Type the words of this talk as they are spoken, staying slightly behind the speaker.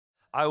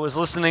I was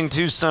listening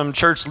to some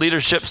church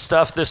leadership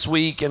stuff this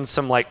week and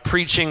some like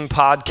preaching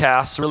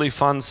podcasts, really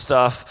fun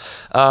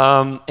stuff.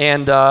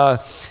 And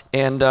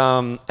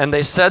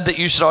they said that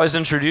you should always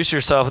introduce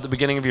yourself at the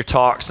beginning of your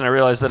talks, and I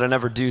realized that I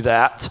never do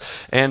that.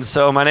 And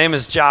so my name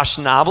is Josh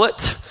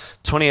Noblitt,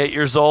 28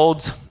 years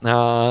old.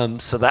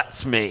 So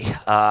that's me.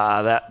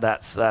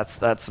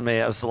 That's me.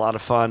 It was a lot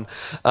of fun.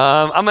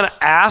 I'm going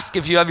to ask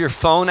if you have your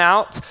phone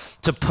out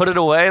to put it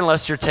away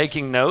unless you're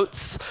taking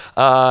notes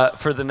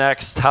for the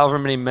next however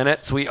many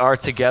minutes we are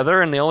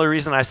together. And the only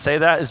reason I say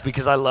that is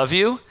because I love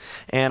you,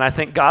 and I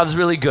think God's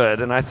really good,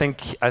 and I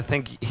think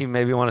He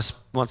maybe wants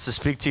to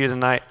speak to you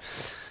tonight.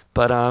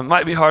 But it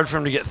might be hard for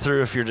Him to get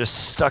through if you're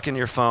just stuck in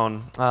your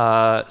phone.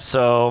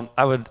 So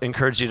I would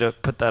encourage you to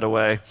put that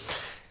away.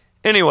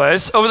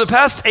 Anyways, over the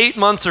past 8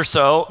 months or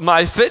so,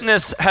 my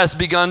fitness has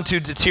begun to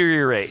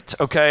deteriorate,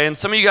 okay? And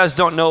some of you guys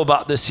don't know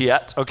about this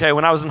yet, okay?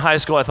 When I was in high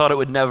school, I thought it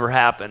would never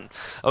happen,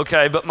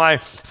 okay? But my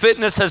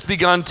fitness has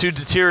begun to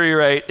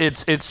deteriorate.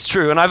 It's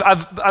true. And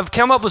I've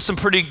come up with some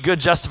pretty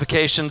good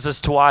justifications as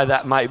to why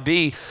that might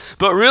be.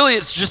 But really,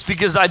 it's just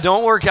because I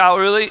don't work out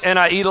really, and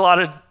I eat a lot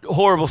of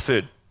horrible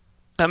food.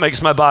 That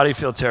makes my body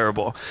feel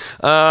terrible.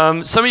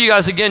 Some of you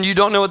guys, again, you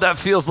don't know what that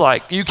feels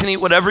like. You can eat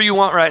whatever you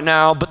want right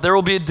now, but there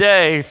will be a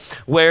day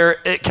where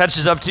it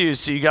catches up to you.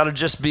 So you got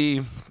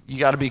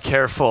to be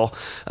careful.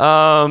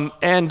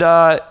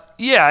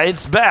 Yeah,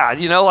 it's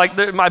bad. You know, like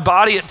my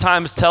body at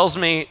times tells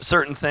me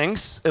certain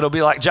things. It'll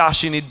be like,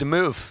 Josh, you need to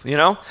move. You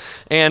know,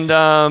 and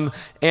I'm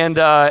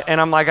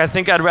like, I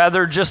think I'd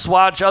rather just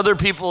watch other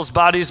people's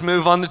bodies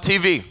move on the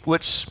TV,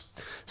 which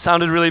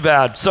sounded really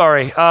bad.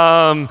 Sorry.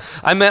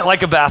 I meant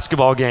like a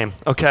basketball game.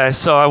 Okay,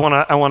 so I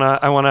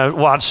wanna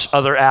watch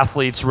other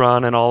athletes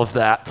run and all of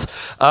that.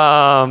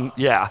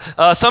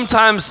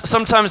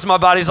 Sometimes my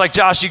body's like,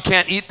 Josh, you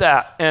can't eat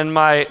that, and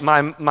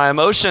my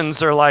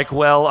emotions are like,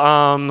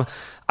 well,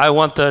 I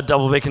want the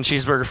double bacon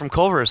cheeseburger from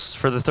Culver's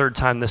for the third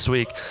time this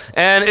week.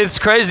 And it's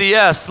crazy,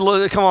 yes.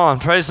 Come on,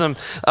 praise Him.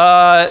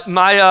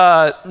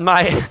 My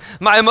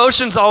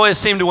emotions always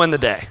seem to win the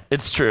day.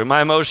 It's true.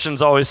 My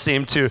emotions always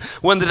seem to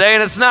win the day,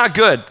 and it's not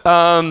good.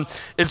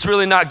 It's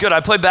really not good. I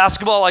play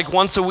basketball like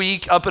once a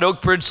week up at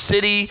Oak Bridge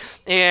City,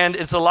 and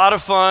it's a lot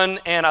of fun,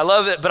 and I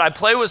love it. But I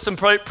play with some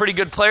pretty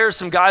good players,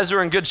 some guys who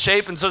are in good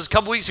shape. And so a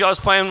couple weeks ago, I was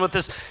playing with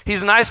this.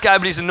 He's a nice guy,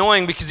 but he's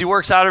annoying because he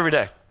works out every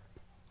day.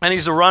 And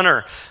he's a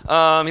runner.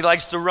 He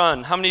likes to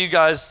run. How many of you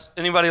guys,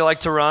 anybody like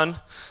to run?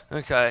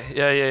 Okay,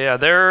 yeah.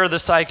 There are the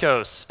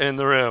psychos in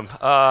the room.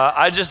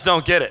 I just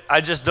don't get it.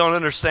 I just don't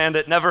understand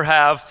it. Never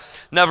have,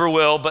 never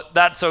will, but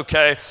that's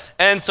okay.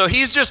 And so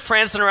he's just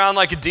prancing around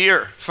like a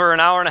deer for an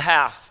hour and a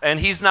half, and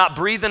he's not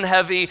breathing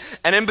heavy,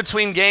 and in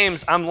between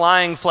games, I'm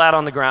lying flat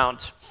on the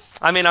ground.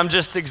 I mean, I'm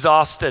just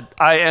exhausted.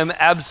 I am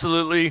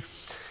absolutely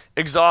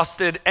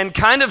exhausted, and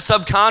kind of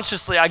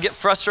subconsciously, I get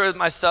frustrated with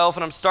myself,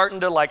 and I'm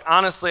starting to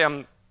honestly,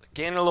 I'm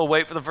gaining a little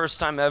weight for the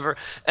first time ever.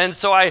 And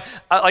so I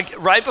like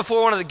right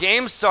before one of the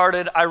games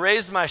started, I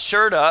raised my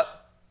shirt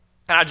up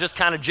and I just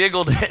kind of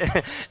jiggled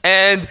it.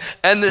 and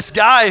this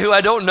guy who I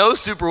don't know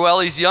super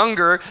well, he's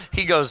younger,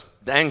 he goes,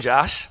 "Dang,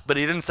 Josh." But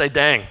he didn't say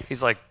dang.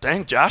 He's like,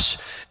 "Dang, Josh."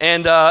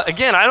 And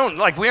again,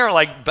 we aren't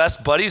like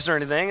best buddies or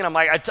anything. And I'm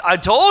like, I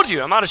told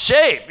you, I'm out of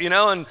shape, you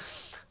know, and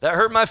that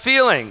hurt my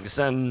feelings.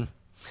 And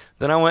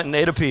then I went and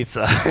ate a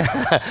pizza.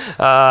 It's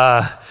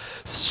a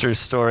true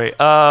story.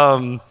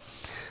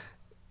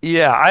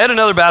 Yeah, I had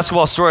another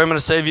basketball story. I'm going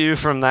to save you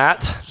from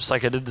that, just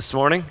like I did this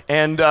morning.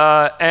 And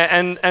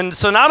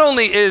so not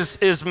only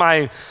is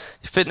my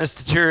fitness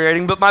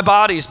deteriorating, but my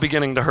body's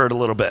beginning to hurt a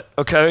little bit,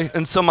 okay?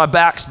 And so my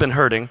back's been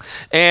hurting.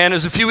 And it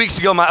was a few weeks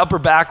ago, my upper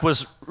back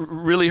was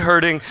really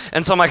hurting.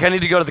 And so I'm like, I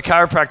need to go to the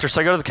chiropractor. So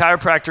I go to the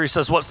chiropractor. He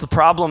says, "What's the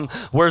problem?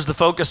 Where's the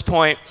focus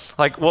point?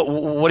 Like, what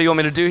do you want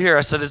me to do here?"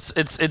 I said,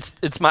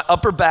 it's my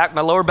upper back.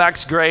 My lower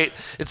back's great.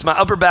 It's my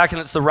upper back,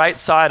 and it's the right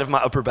side of my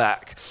upper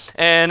back.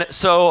 And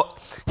so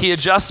he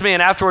adjusts me,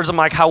 and afterwards I'm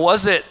like, "How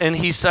was it?" And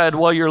he said,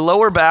 "Well, your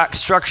lower back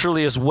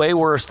structurally is way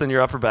worse than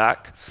your upper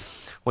back,"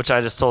 which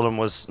I just told him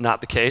was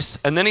not the case.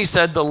 And then he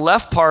said, "The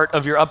left part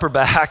of your upper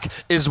back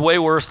is way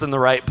worse than the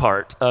right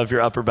part of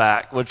your upper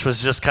back," which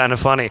was just kind of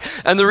funny.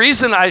 And the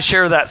reason I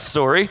share that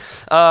story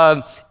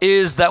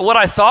is that what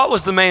I thought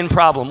was the main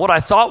problem, what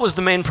I thought was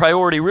the main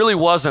priority, really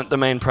wasn't the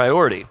main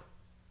priority.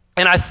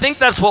 And I think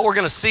that's what we're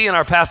going to see in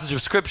our passage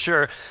of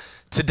Scripture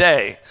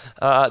today,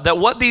 that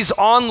what these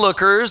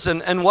onlookers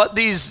and what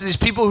these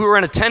people who are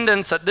in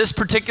attendance at this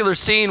particular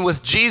scene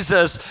with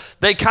Jesus,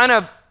 they kind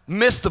of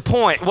missed the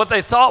point. What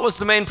they thought was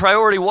the main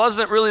priority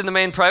wasn't really the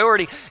main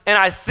priority. And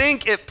I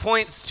think it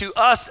points to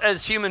us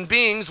as human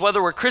beings,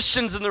 whether we're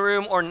Christians in the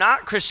room or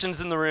not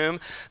Christians in the room,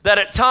 that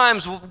at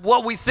times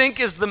what we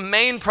think is the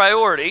main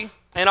priority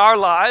in our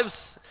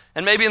lives,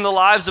 and maybe in the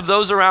lives of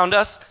those around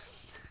us,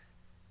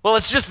 well,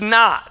 it's just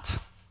not.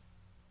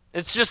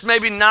 It's just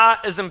maybe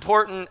not as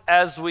important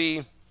as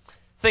we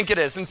think it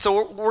is. And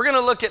so we're going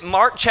to look at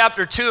Mark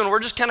chapter 2, and we're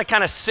just going to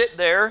kind of sit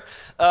there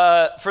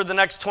for the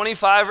next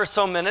 25 or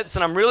so minutes,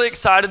 and I'm really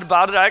excited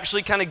about it. I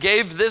actually kind of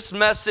gave this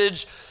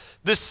message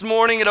this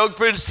morning at Oak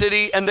Bridge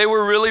City, and they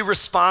were really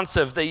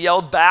responsive. They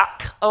yelled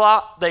back a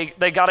lot.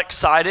 They got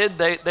excited.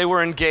 They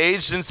were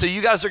engaged, and so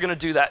you guys are going to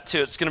do that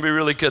too. It's going to be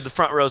really good. The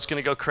front row is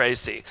going to go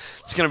crazy.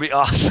 It's going to be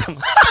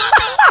awesome.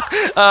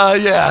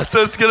 Yeah,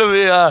 so it's going to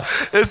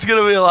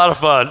be a lot of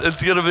fun.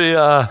 It's going to be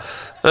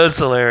it's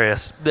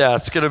hilarious. Yeah,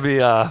 it's going to be.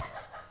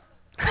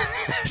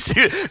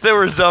 They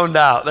were zoned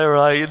out. They were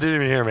like, you didn't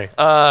even hear me.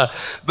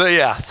 But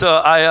yeah,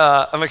 so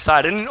I'm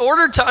excited. And in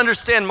order to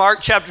understand Mark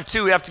chapter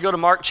 2, we have to go to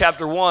Mark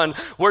chapter 1,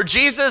 where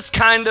Jesus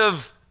kind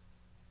of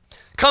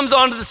comes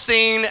onto the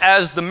scene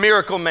as the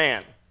miracle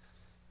man.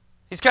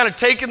 He's kind of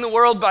taken the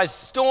world by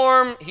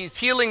storm. He's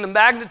healing the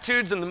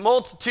magnitudes and the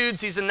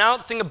multitudes. He's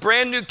announcing a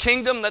brand new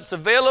kingdom that's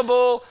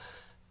available,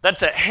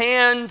 that's at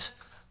hand.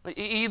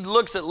 He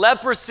looks at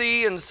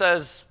leprosy and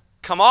says,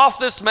 come off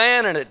this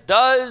man, and it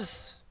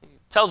does.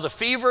 Tells a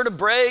fever to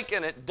break,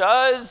 and it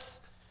does.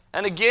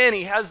 And again,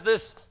 he has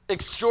this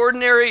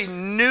extraordinary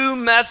new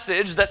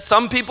message that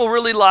some people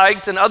really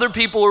liked and other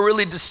people were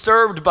really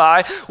disturbed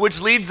by,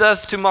 which leads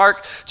us to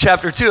Mark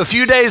chapter 2. A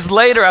few days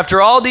later,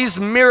 after all these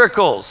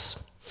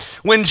miracles,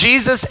 when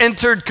Jesus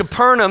entered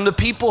Capernaum, the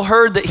people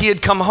heard that he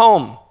had come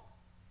home.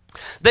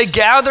 They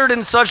gathered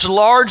in such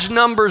large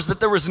numbers that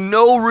there was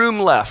no room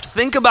left.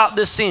 Think about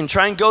this scene.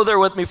 Try and go there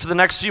with me for the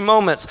next few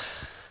moments.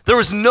 There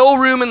was no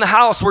room in the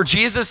house where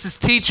Jesus is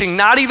teaching,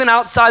 not even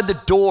outside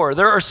the door.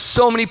 There are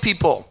so many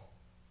people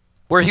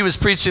where he was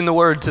preaching the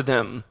word to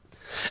them.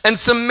 And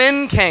some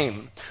men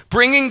came,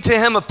 bringing to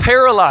him a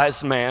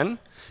paralyzed man,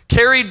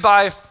 carried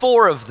by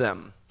 4 of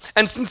them.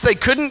 And since they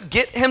couldn't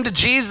get him to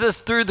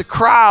Jesus through the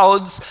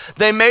crowds,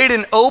 they made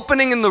an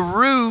opening in the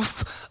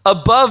roof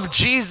above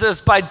Jesus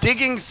by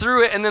digging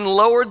through it and then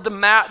lowered the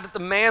mat that the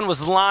man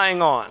was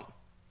lying on.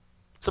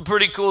 It's a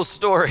pretty cool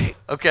story,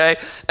 okay?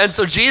 And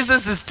so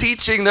Jesus is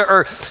teaching. There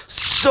are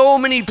so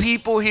many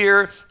people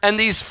here, and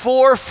these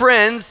 4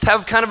 friends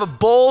have kind of a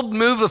bold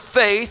move of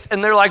faith,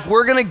 and they're like,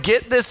 we're going to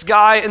get this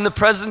guy in the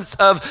presence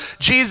of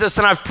Jesus.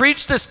 And I've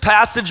preached this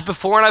passage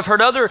before, and I've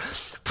heard other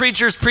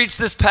preachers preach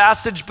this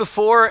passage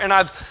before, and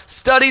I've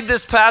studied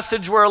this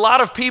passage where a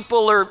lot of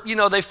people are,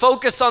 they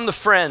focus on the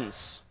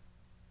friends.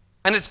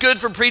 And it's good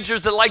for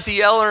preachers that like to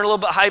yell and are a little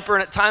bit hyper,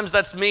 and at times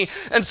that's me.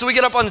 And so we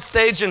get up on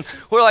stage and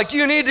we're like,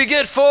 you need to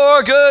get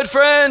 4 good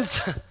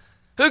friends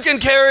who can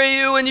carry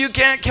you when you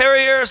can't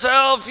carry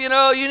yourself. You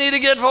need to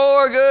get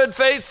 4 good,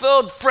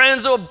 faith-filled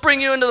friends who will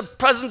bring you into the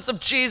presence of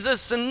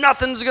Jesus, and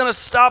nothing's going to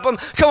stop them.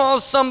 Come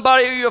on,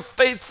 somebody, you're a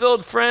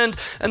faith-filled friend.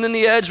 And then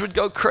the edge would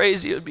go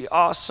crazy. It would be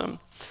awesome.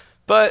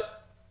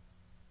 But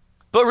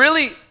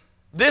really,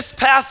 this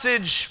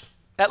passage,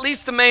 at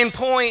least the main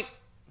point,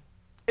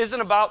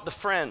 isn't about the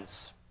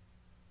friends.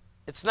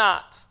 It's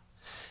not.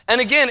 And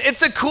again,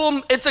 it's a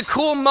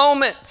cool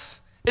moment.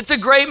 It's a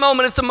great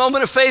moment. It's a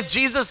moment of faith.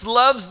 Jesus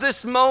loves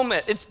this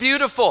moment. It's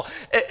beautiful.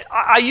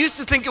 I used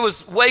to think it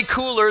was way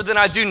cooler than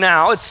I do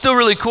now. It's still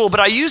really cool,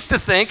 but I used to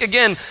think,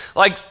 again,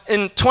 like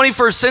in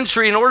 21st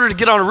century, in order to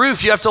get on a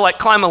roof, you have to like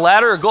climb a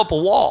ladder or go up a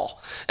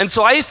wall. And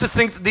so I used to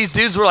think that these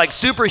dudes were like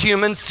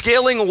superhumans,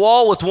 scaling a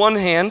wall with one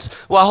hand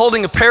while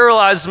holding a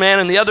paralyzed man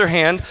in the other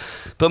hand.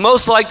 But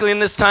most likely in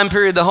this time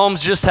period, the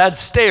homes just had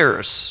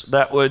stairs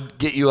that would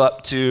get you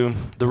up to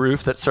the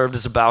roof that served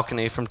as a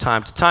balcony from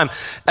time to time.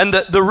 And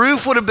the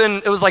roof would have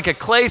been, it was like a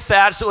clay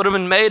thatch that would have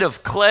been made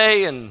of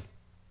clay and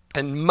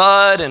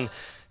mud, and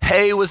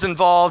hay was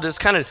involved. It was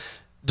kind of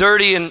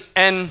dirty.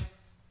 And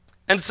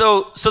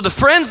so the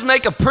friends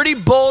make a pretty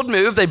bold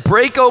move. They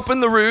break open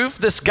the roof.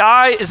 This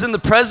guy is in the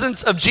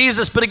presence of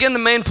Jesus. But again, the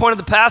main point of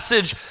the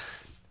passage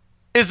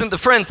isn't the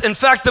friends. In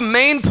fact, the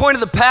main point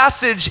of the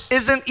passage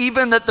isn't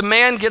even that the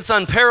man gets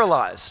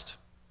unparalyzed.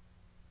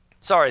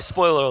 Sorry,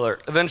 spoiler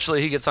alert.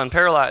 Eventually he gets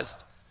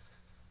unparalyzed.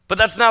 But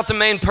that's not the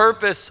main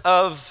purpose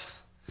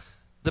of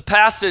the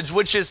passage,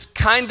 which is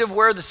kind of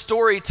where the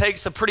story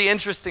takes a pretty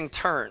interesting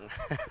turn.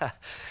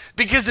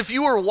 Because if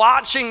you were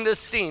watching this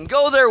scene,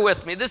 go there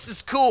with me. This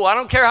is cool. I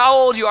don't care how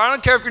old you are. I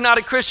don't care if you're not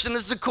a Christian.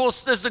 This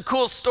is a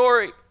cool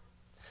story.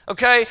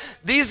 Okay,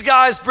 these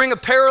guys bring a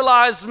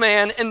paralyzed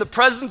man in the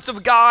presence of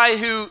a guy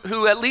who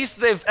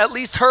they've at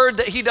least heard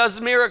that he does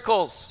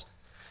miracles.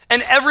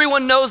 And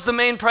everyone knows the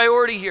main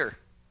priority here.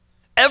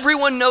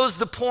 Everyone knows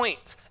the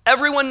point.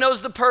 Everyone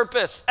knows the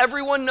purpose.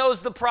 Everyone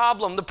knows the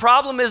problem. The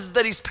problem is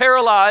that he's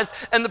paralyzed,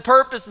 and the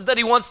purpose is that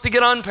he wants to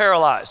get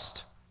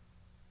unparalyzed.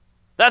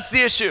 That's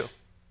the issue.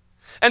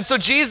 And so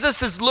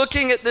Jesus is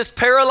looking at this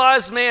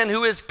paralyzed man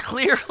who is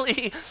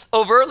clearly,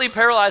 overtly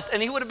paralyzed,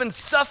 and he would have been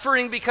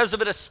suffering because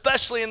of it,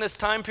 especially in this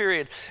time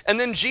period. And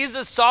then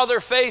Jesus saw their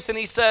faith, and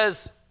he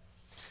says,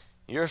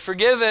 "You're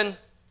forgiven."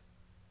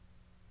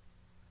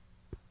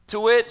 To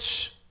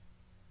which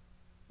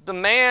the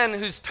man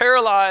who's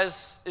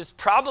paralyzed is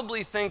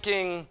probably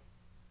thinking,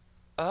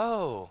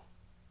 "Oh,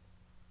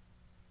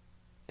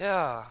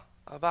 yeah,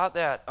 about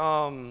that.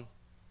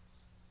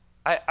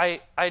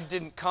 I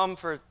didn't come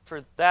for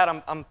that.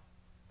 I'm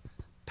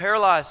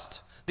paralyzed."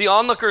 the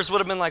onlookers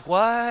would have been like,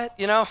 what?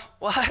 You know,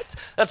 what?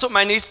 That's what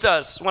my niece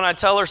does. When I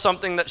tell her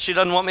something that she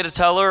doesn't want me to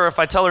tell her, or if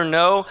I tell her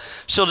no,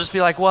 she'll just be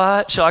like,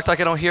 what? She'll act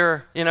like I don't hear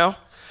her, you know?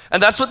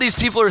 And that's what these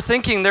people are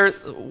thinking. They're,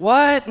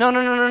 what?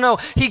 No.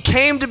 He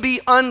came to be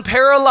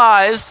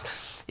unparalyzed.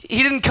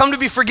 He didn't come to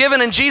be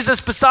forgiven. And Jesus,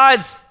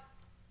 besides,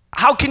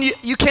 how can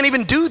you can't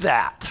even do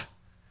that.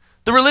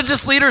 The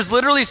religious leaders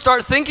literally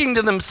start thinking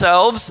to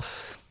themselves,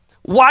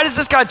 why does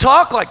this guy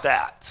talk like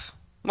that?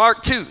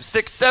 Mark 2,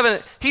 6,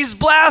 7, he's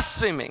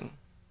blaspheming.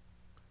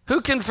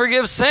 Who can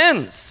forgive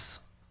sins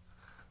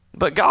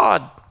but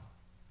God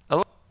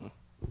alone?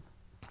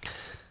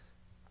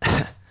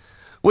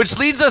 Which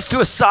leads us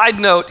to a side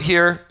note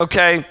here,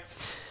 okay?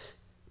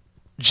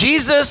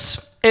 Jesus,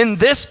 in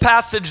this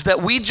passage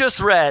that we just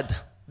read,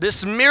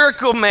 this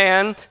miracle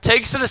man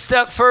takes it a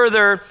step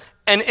further,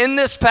 and in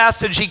this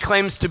passage, he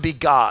claims to be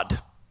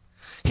God.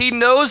 He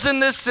knows in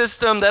this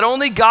system that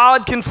only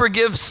God can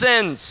forgive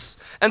sins.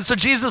 And so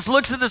Jesus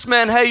looks at this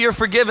man, hey, you're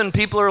forgiven.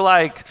 People are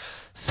like,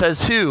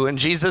 says who? And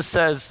Jesus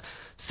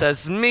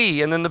says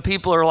me. And then the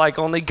people are like,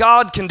 only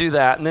God can do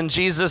that. And then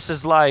Jesus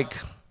is like,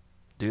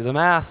 do the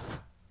math.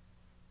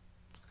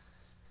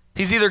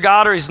 He's either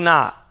God or he's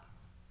not.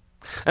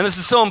 And this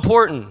is so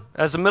important.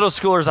 As a middle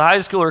schooler, as a high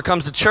schooler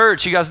comes to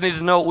church, you guys need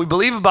to know what we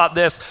believe about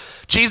this.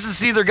 Jesus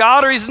is either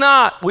God or he's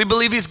not. We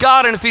believe he's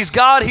God, and if he's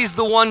God, he's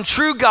the one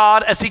true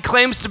God, as he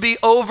claims to be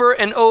over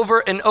and over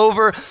and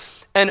over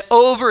and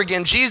over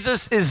again.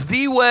 Jesus is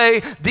the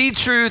way, the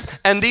truth,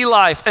 and the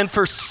life. And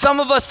for some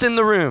of us in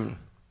the room,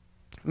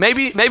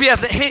 maybe it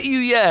hasn't hit you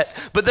yet,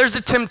 but there's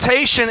a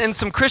temptation in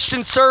some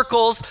Christian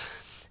circles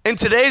in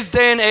today's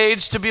day and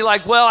age to be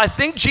like, well, I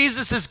think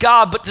Jesus is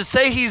God, but to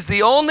say he's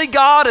the only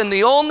God and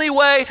the only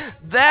way,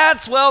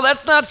 that's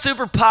not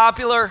super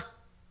popular.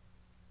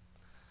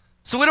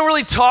 So we don't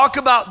really talk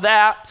about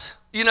that.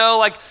 You know,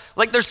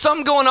 like there's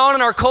something going on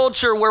in our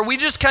culture where we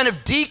just kind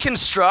of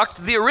deconstruct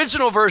the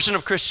original version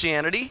of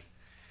Christianity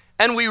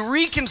and we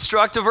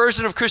reconstruct a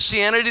version of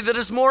Christianity that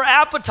is more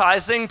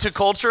appetizing to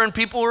culture and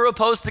people who are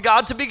opposed to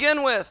God to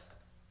begin with.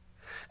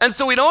 And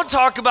so we don't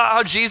talk about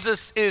how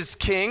Jesus is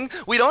king.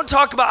 We don't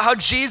talk about how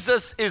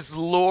Jesus is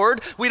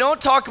Lord. We don't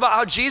talk about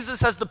how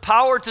Jesus has the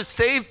power to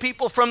save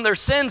people from their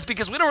sins,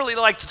 because we don't really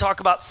like to talk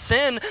about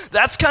sin.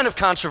 That's kind of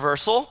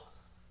controversial.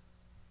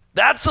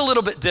 That's a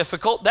little bit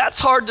difficult. That's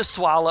hard to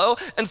swallow.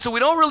 And so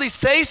we don't really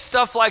say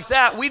stuff like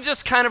that. We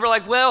just kind of are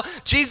like, well,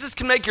 Jesus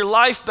can make your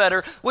life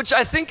better, which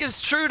I think is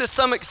true to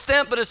some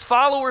extent, but his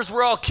followers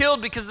were all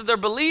killed because of their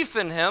belief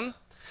in him.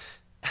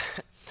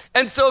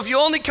 And so if you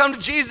only come to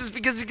Jesus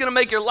because he's going to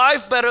make your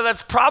life better,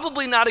 that's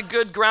probably not a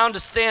good ground to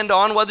stand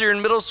on, whether you're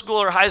in middle school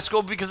or high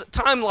school, because at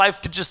times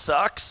life just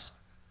sucks.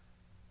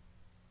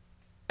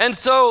 And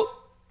so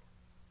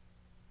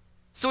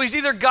he's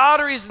either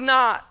God or he's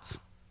not.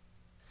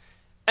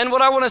 And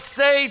what I want to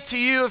say to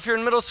you, if you're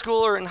in middle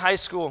school or in high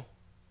school,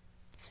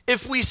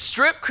 if we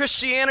strip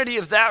Christianity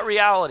of that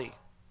reality,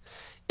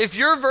 if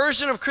your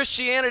version of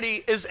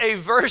Christianity is a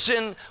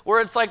version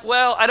where it's like,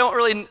 well,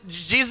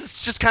 Jesus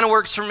just kind of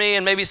works for me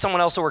and maybe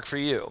someone else will work for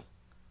you.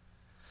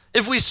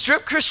 If we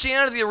strip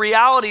Christianity of the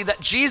reality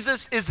that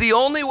Jesus is the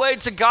only way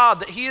to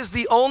God, that he is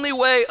the only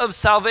way of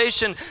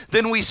salvation,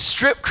 then we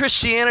strip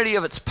Christianity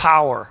of its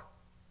power.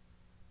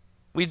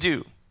 We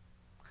do.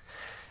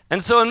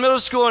 And so in middle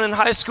school and in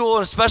high school,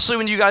 and especially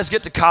when you guys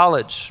get to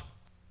college,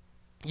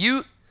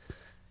 you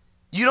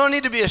don't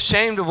need to be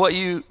ashamed of what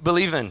you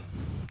believe in.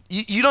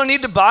 You don't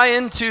need to buy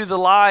into the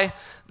lie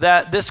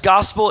that this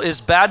gospel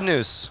is bad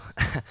news.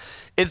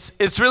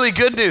 It's really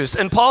good news.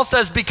 And Paul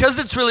says, because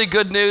it's really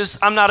good news,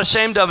 I'm not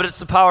ashamed of it. It's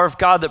the power of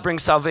God that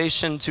brings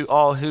salvation to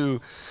all who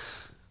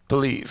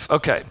believe.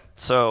 Okay,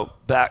 so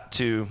back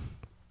to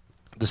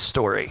the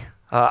story.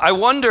 I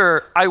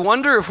wonder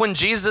if when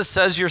Jesus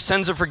says your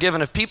sins are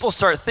forgiven, if people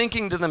start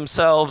thinking to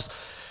themselves,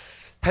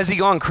 has he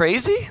gone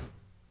crazy?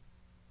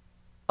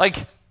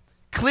 Like,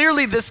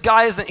 clearly this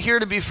guy isn't here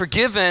to be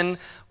forgiven.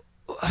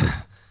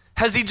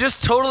 Has he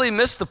just totally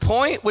missed the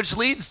point? Which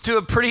leads to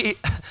a pretty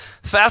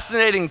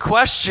fascinating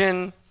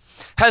question.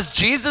 Has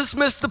Jesus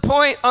missed the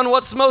point on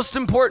what's most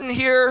important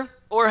here?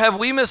 Or have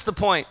we missed the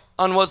point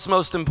on what's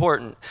most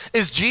important?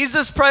 Is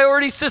Jesus'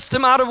 priority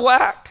system out of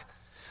whack?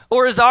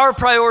 Or is our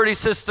priority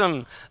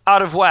system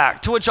out of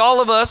whack? To which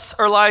all of us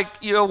are like,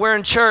 we're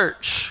in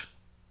church.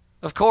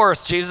 Of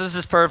course, Jesus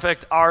is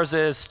perfect. Ours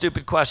is.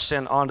 Stupid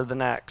question. On to the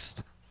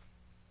next.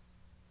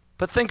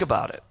 But think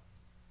about it.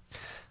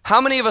 How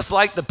many of us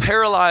like the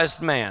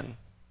paralyzed man?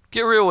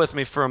 Get real with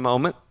me for a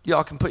moment.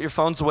 Y'all can put your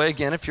phones away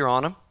again if you're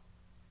on them.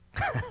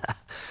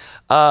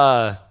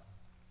 How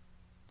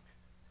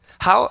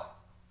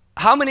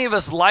many of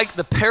us like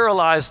the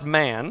paralyzed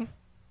man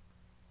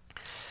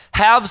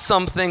have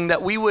something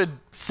that we would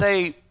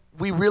say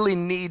we really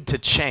need to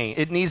change?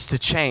 It needs to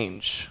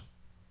change.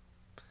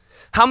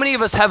 How many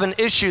of us have an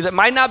issue that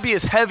might not be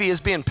as heavy as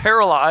being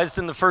paralyzed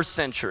in the first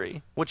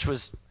century, which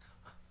was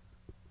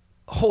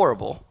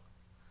horrible?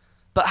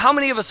 But how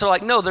many of us are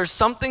like, no, there's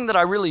something that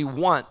I really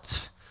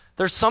want,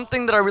 there's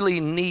something that I really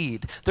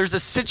need. There's a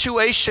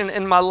situation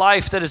in my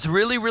life that is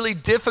really, really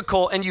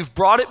difficult, and you've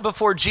brought it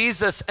before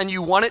Jesus and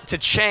you want it to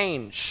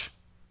change.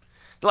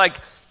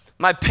 Like,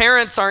 my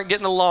parents aren't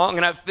getting along,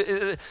 and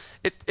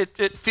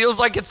it feels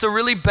like it's a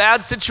really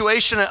bad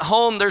situation at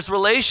home. There's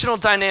relational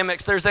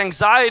dynamics, there's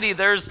anxiety,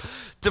 there's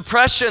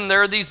depression,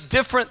 there are these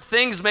different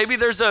things. Maybe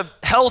there's a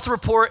health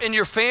report in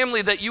your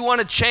family that you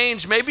want to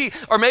change. Maybe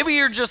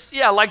you're just,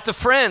 like the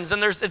friends,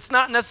 and it's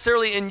not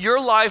necessarily in your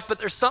life, but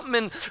there's something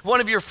in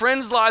one of your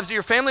friends' lives or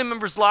your family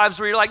members' lives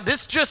where you're like,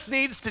 this just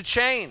needs to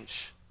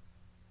change,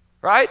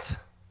 right?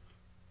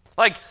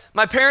 Like,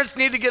 my parents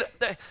need to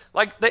get,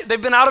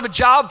 they've been out of a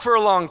job for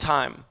a long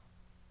time.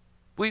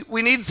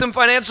 We need some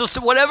financial,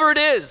 whatever it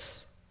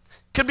is.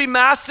 Could be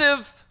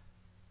massive.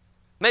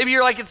 Maybe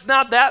you're like, it's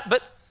not that,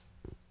 but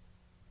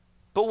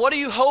what are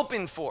you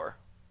hoping for?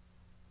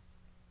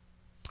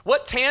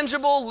 What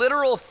tangible,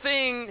 literal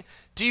thing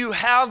do you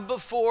have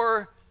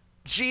before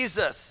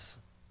Jesus?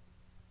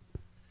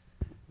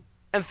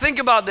 And think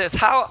about this.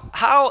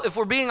 How, if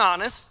we're being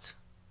honest,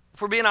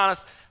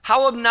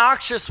 how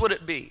obnoxious would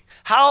it be?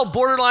 How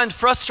borderline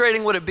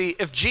frustrating would it be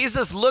if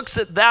Jesus looks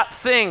at that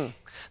thing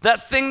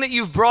that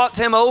you've brought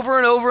to him over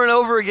and over and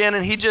over again,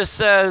 and he just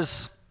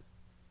says,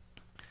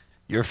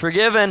 you're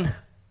forgiven.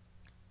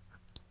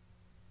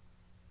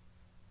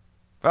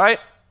 Right?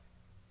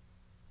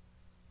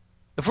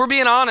 If we're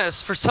being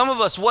honest, for some of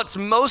us, what's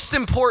most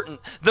important,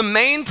 the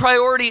main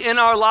priority in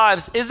our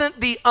lives isn't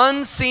the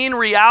unseen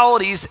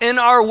realities in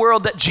our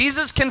world that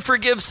Jesus can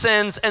forgive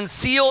sins and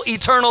seal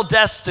eternal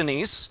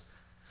destinies,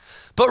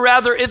 but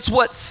rather it's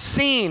what's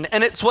seen,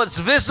 and it's what's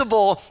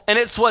visible, and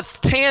it's what's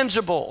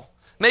tangible.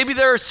 Maybe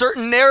there are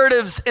certain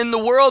narratives in the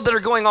world that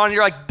are going on, and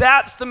you're like,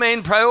 that's the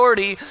main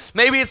priority.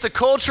 Maybe it's a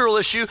cultural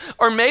issue,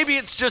 or maybe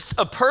it's just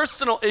a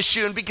personal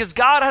issue, and because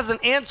God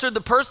hasn't answered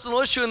the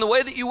personal issue in the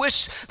way that you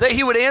wish that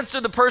he would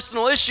answer the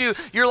personal issue,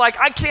 you're like,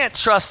 I can't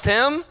trust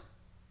him.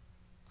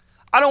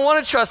 I don't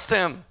want to trust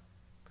him.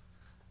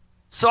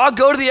 So I'll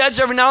go to the edge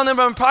every now and then,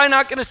 but I'm probably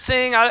not going to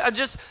sing.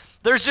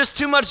 There's just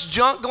too much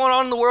junk going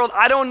on in the world.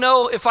 I don't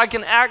know if I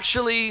can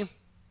actually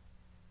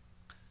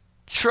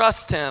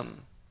trust him.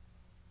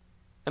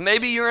 And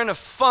maybe you're in a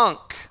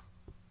funk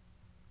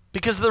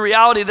because of the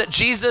reality that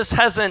Jesus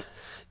hasn't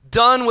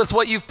done with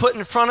what you've put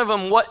in front of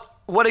him,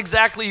 what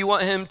exactly you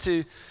want him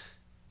to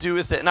do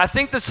with it. And I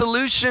think the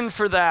solution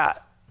for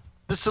that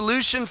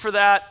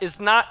is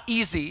not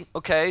easy,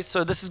 okay?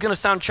 So this is going to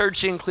sound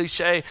churchy and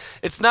cliche.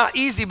 It's not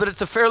easy, but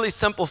it's a fairly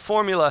simple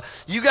formula.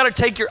 You got to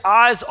take your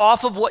eyes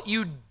off of what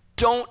you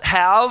don't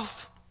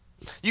have.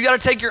 You got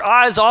to take your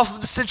eyes off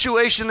of the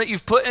situation that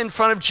you've put in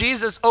front of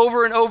Jesus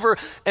over and over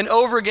and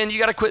over again. You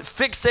got to quit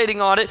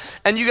fixating on it,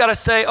 and you got to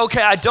say,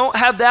 okay, I don't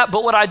have that,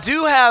 but what I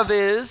do have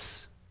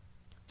is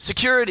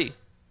security,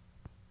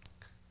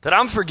 that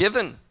I'm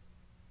forgiven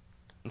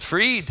and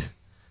freed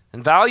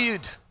and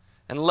valued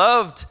and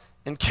loved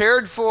and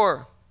cared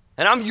for,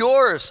 and I'm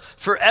yours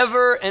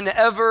forever and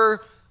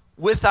ever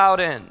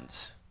without end.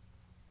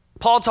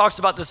 Paul talks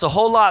about this a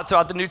whole lot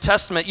throughout the New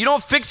Testament. You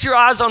don't fix your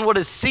eyes on what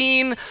is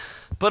seen,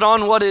 but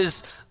on what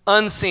is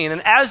unseen. And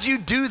as you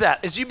do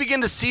that, as you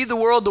begin to see the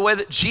world the way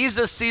that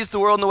Jesus sees the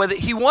world and the way that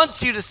he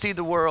wants you to see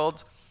the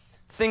world,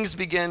 things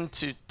begin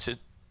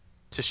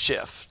to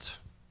shift.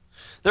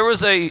 There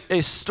was a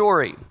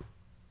story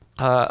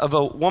of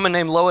a woman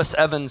named Lois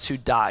Evans who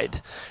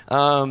died.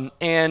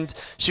 And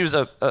she was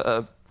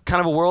a kind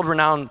of a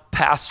world-renowned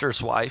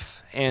pastor's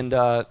wife. And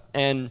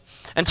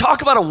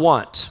talk about a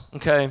want,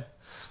 okay?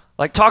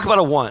 Like, talk about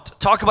a want.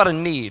 Talk about a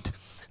need.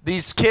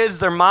 These kids,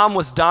 their mom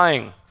was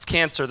dying of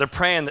cancer. They're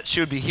praying that she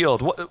would be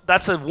healed.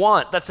 That's a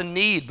want. That's a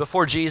need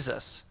before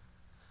Jesus,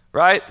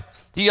 right?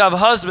 You have a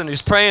husband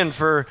who's praying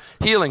for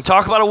healing.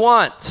 Talk about a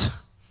want.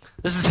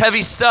 This is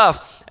heavy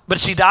stuff, but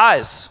she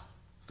dies.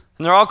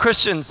 And they're all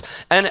Christians.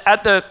 And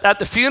at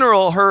the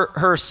funeral,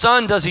 her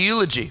son does a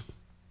eulogy.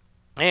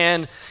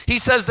 And he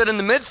says that in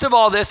the midst of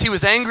all this, he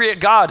was angry at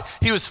God.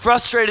 He was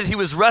frustrated. He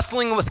was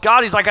wrestling with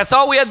God. He's like, I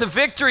thought we had the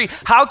victory.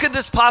 How could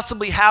this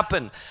possibly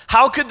happen?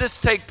 How could this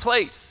take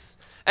place?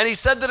 And he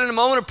said that in a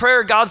moment of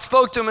prayer, God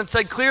spoke to him and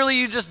said, clearly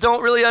you just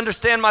don't really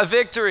understand my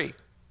victory.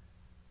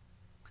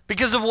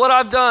 Because of what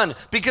I've done,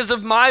 because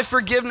of my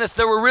forgiveness,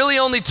 there were really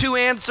only two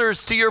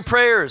answers to your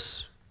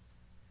prayers.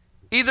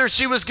 Either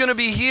she was going to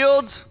be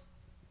healed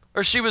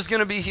or she was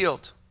going to be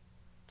healed.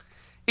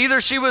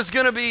 Either she was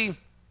going to be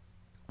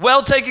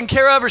well taken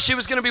care of or she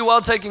was going to be well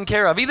taken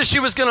care of. Either she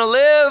was going to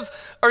live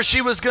or she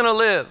was going to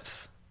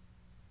live.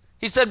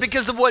 He said,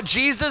 because of what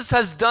Jesus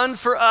has done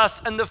for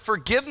us and the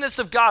forgiveness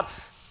of God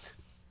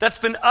that's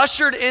been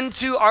ushered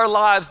into our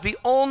lives, the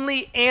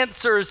only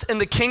answers in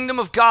the kingdom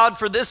of God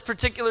for this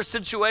particular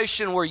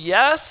situation were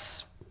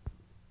yes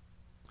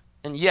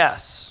and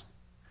yes.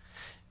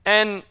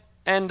 And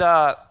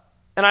I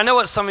know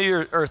what some of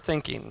you are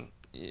thinking.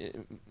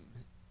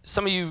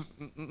 Some of you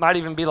might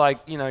even be like,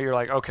 you're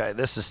like, okay,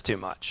 this is too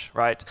much,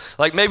 right?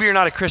 Like maybe you're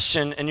not a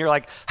Christian and you're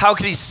like, how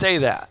could he say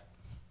that?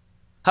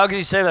 How could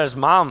he say that? His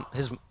mom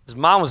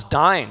was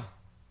dying.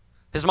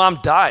 His mom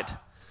died.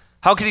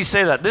 How could he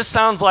say that? This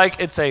sounds like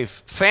it's a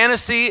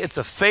fantasy, it's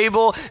a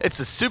fable, it's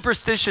a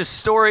superstitious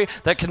story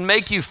that can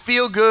make you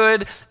feel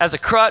good as a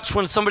crutch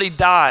when somebody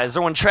dies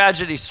or when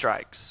tragedy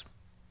strikes.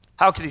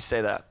 How could he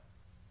say that?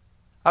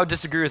 I would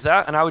disagree with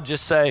that, and I would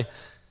just say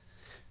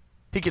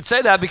he could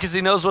say that because he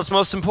knows what's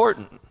most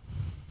important.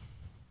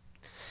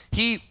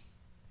 He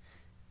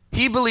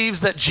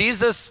believes that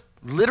Jesus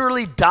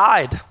literally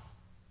died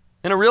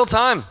in a real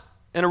time,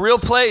 in a real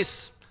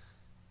place,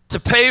 to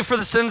pay for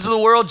the sins of the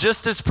world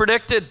just as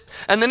predicted.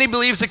 And then he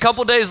believes a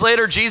couple days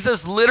later,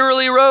 Jesus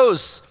literally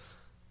rose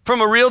from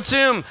a real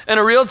tomb in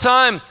a real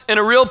time, in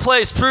a real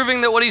place,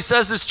 proving that what he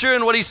says is true.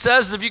 And what he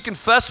says is if you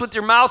confess with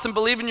your mouth and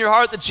believe in your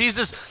heart that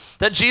Jesus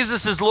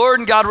is Lord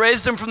and God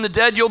raised him from the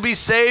dead, you'll be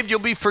saved, you'll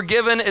be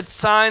forgiven. It's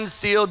signed,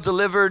 sealed,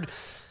 delivered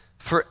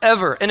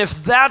forever. And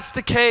if that's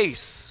the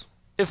case,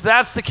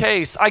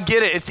 I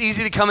get it. It's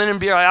easy to come in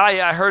and be like,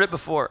 yeah, I heard it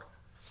before.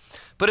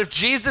 But if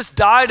Jesus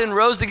died and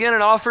rose again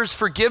and offers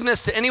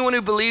forgiveness to anyone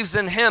who believes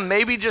in him,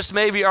 maybe, just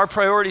maybe, our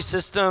priority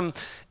system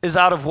is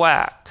out of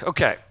whack.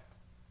 Okay,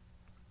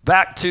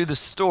 back to the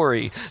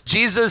story.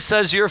 Jesus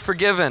says you're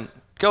forgiven.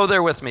 Go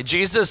there with me.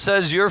 Jesus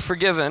says you're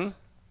forgiven.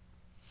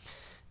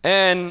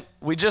 And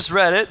we just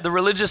read it. The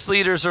religious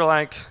leaders are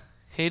like,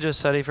 he just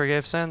said he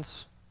forgave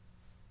sins.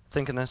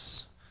 Thinking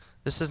this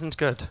isn't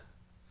good.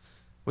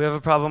 We have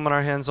a problem on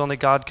our hands. Only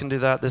God can do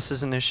that. This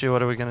is an issue.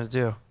 What are we going to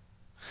do?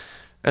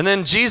 And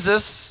then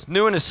Jesus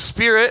knew in his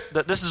spirit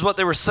that this is what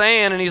they were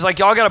saying, and he's like,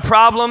 y'all got a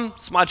problem?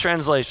 It's my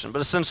translation, but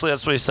essentially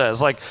that's what he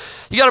says. Like,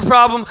 you got a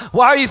problem?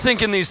 Why are you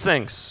thinking these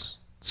things?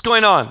 What's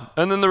going on?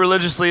 And then the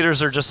religious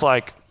leaders are just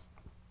like,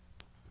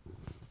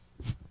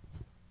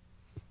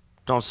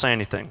 don't say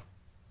anything.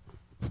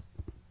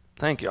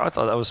 Thank you. I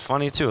thought that was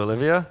funny too,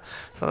 Olivia.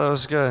 I thought that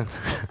was good.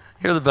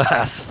 You're the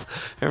best.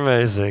 You're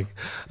amazing.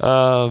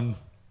 Right?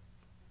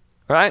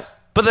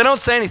 But they don't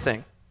say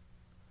anything.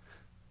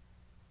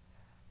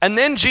 And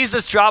then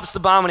Jesus drops the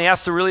bomb and he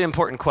asks a really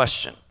important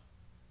question.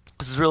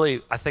 This is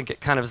really, I think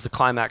it kind of is the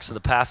climax of the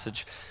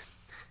passage.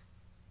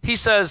 He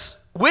says,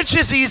 which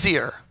is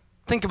easier?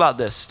 Think about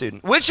this,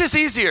 student. Which is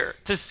easier,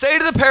 to say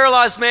to the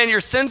paralyzed man, your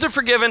sins are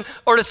forgiven,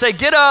 or to say,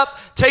 get up,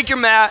 take your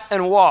mat,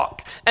 and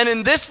walk? And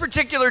in this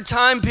particular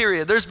time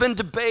period, there's been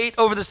debate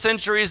over the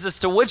centuries as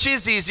to which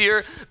is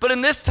easier, but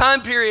in this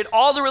time period,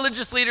 all the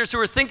religious leaders who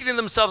were thinking to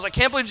themselves, I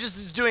can't believe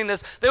Jesus is doing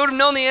this, they would have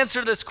known the answer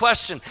to this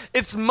question.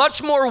 It's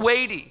much more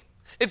weighty.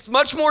 It's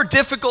much more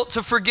difficult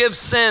to forgive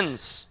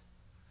sins.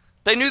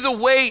 They knew the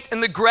weight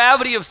and the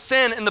gravity of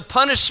sin and the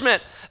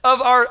punishment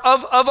of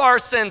our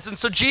sins. And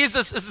so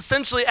Jesus is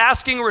essentially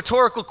asking a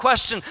rhetorical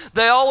question.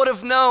 They all would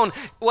have known,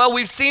 well,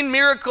 we've seen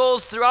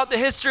miracles throughout the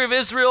history of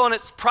Israel, and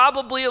it's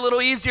probably a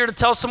little easier to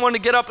tell someone to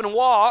get up and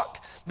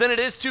walk than it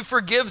is to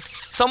forgive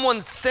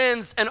someone's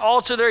sins and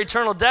alter their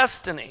eternal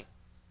destiny.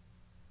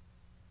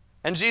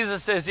 And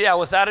Jesus says, yeah,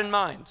 with that in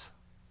mind,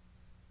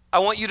 I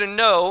want you to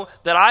know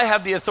that I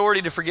have the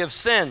authority to forgive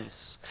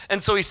sins.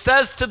 And so he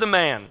says to the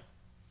man,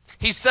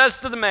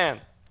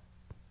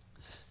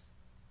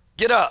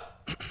 get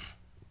up,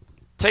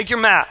 take your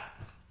mat,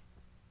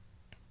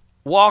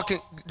 walk,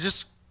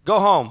 just go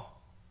home.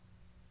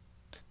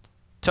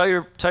 Tell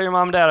your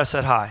mom and dad I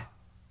said hi.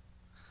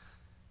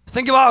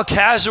 Think about how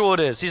casual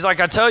it is. He's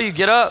like, I tell you,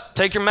 get up,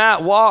 take your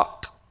mat,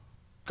 walk,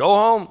 go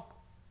home.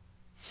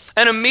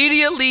 And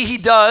immediately he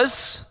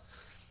does.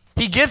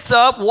 He gets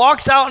up,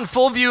 walks out in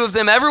full view of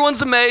them.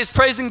 Everyone's amazed,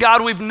 praising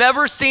God. We've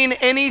never seen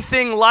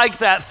anything like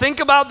that. Think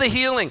about the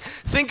healing.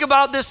 Think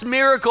about this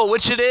miracle,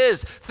 which it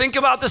is. Think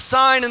about the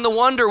sign and the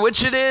wonder,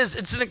 which it is.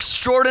 It's an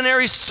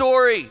extraordinary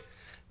story.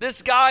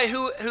 This guy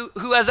who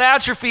has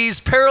atrophy, he's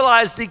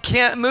paralyzed, he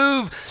can't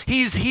move.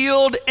 He's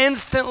healed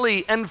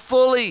instantly and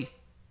fully.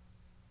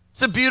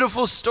 It's a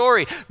beautiful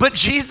story. But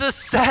Jesus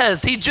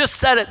says, he just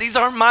said it. These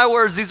aren't my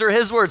words, these are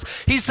his words.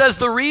 He says,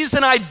 the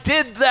reason I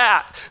did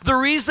that, the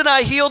reason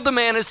I healed the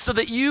man is so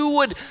that you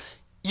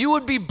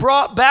would be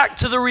brought back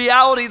to the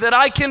reality that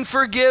I can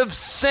forgive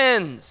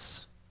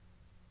sins.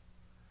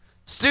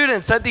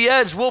 Students, at the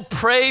Edge, we'll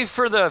pray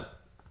for the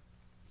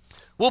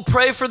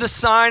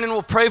sign, and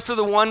we'll pray for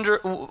the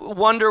wonder.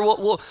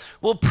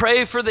 We'll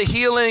pray for the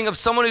healing of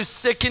someone who's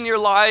sick in your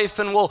life,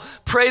 and we'll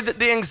pray that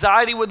the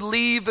anxiety would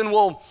leave, and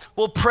we'll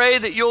pray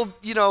that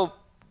you'll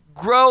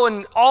grow,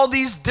 and all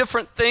these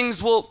different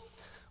things. We'll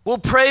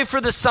pray for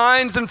the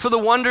signs and for the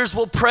wonders.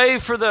 We'll pray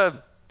for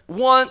the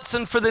wants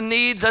and for the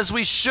needs, as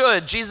we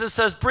should. Jesus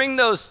says, bring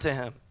those to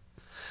him.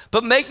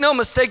 But make no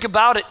mistake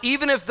about it,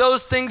 even if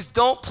those things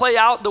don't play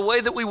out the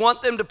way that we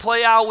want them to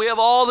play out, we have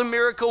all the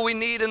miracle we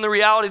need in the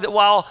reality that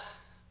while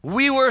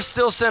we were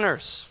still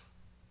sinners,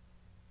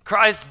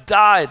 Christ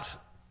died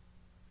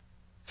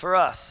for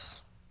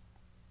us.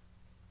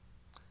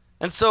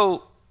 And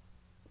so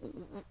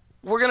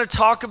we're going to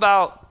talk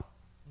about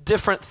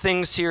different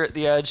things here at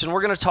the Edge, and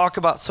we're going to talk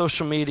about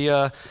social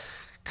media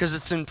because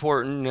it's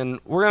important, and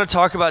we're going to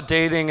talk about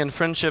dating and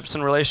friendships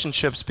and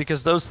relationships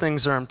because those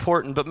things are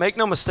important. But make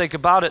no mistake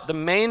about it, the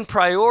main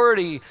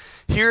priority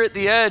here at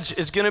the Edge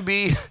is going to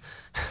be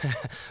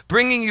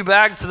bringing you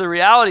back to the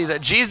reality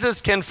that Jesus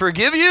can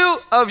forgive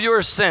you of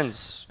your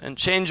sins and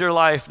change your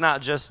life,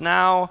 not just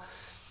now,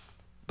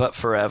 but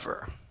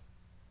forever.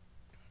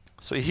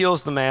 So he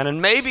heals the man.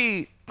 And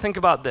maybe, think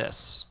about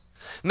this,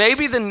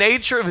 maybe the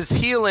nature of his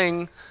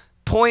healing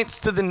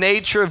points to the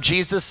nature of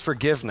Jesus'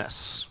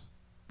 forgiveness.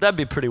 That'd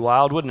be pretty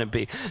wild, wouldn't it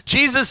be?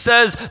 Jesus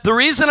says, the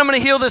reason I'm going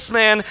to heal this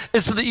man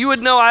is so that you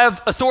would know I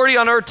have authority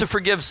on earth to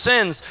forgive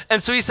sins.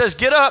 And so he says,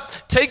 get up,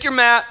 take your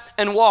mat,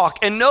 and walk.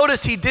 And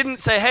notice he didn't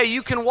say, hey,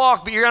 you can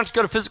walk, but you're going to have to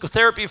go to physical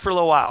therapy for a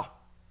little while.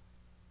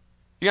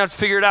 You're going to have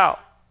to figure it out.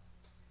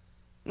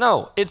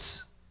 No,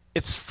 it's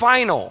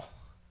final.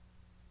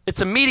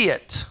 It's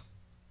immediate.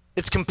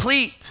 It's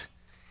complete.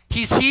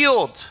 He's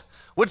healed.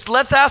 Which,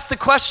 let's ask the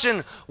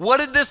question, what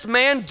did this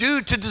man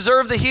do to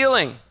deserve the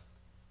healing?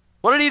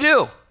 What did he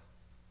do?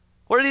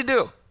 What did he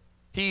do?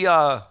 He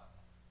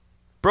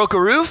broke a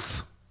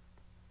roof.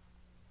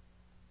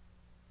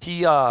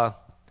 He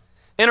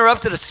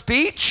interrupted a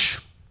speech.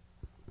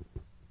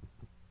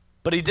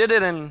 But he did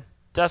it in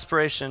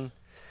desperation,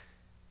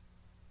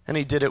 and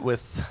he did it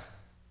with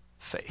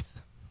faith.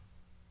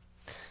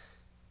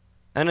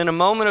 And in a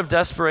moment of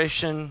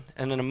desperation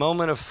and in a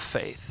moment of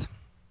faith,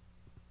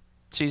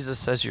 Jesus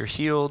says, you're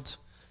healed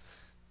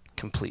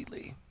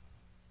completely.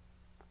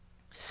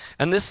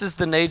 And this is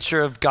the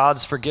nature of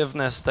God's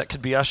forgiveness that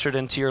could be ushered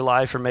into your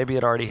life, or maybe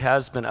it already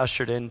has been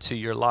ushered into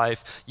your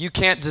life. You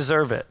can't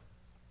deserve it.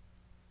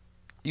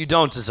 You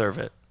don't deserve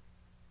it.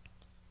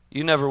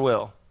 You never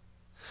will.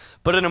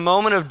 But in a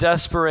moment of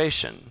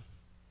desperation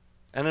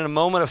and in a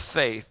moment of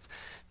faith,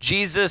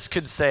 Jesus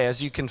could say,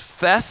 as you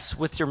confess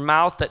with your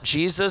mouth that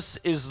Jesus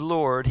is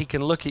Lord, he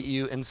can look at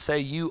you and say,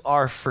 you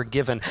are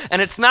forgiven.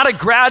 And it's not a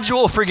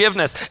gradual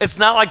forgiveness. It's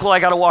not like, well, I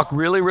got to walk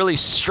really, really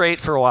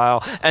straight for a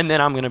while and then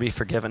I'm going to be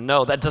forgiven.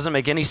 No, that doesn't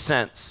make any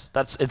sense.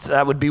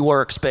 That would be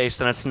works-based,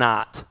 and it's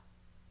not.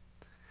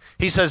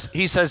 He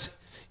says,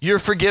 your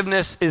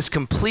forgiveness is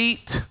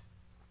complete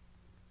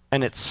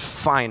and it's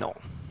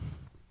final.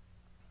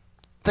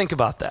 Think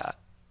about that.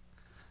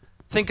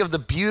 Think of the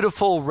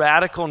beautiful,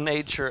 radical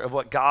nature of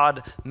what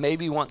God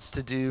maybe wants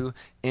to do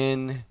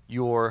in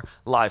your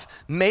life.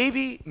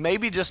 Maybe,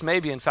 just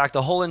maybe, in fact,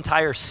 the whole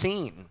entire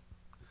scene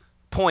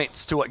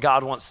points to what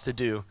God wants to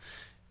do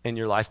in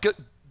your life.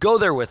 Go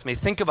there with me.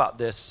 Think about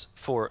this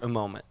for a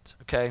moment,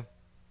 okay?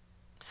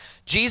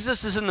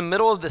 Jesus is in the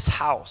middle of this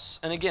house.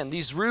 And again,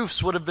 these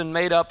roofs would have been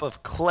made up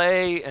of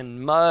clay and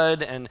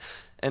mud, and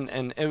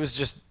it was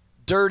just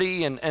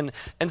dirty. And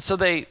so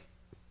they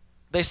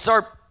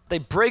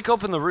break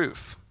open the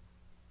roof.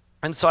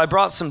 And so I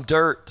brought some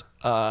dirt.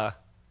 From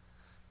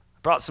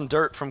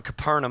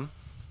Capernaum.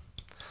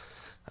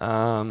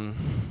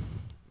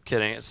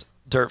 Kidding, it's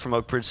dirt from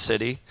Oak Ridge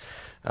City.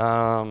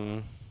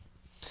 Like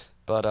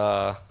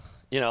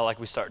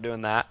we start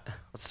doing that.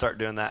 Let's start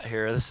doing that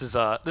here. This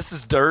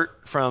is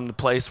dirt from the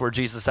place where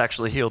Jesus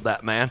actually healed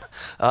that man.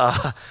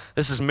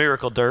 This is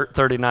miracle dirt,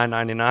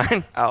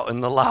 $39.99 out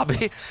in the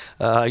lobby.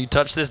 You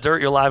touch this dirt,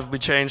 your life will be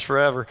changed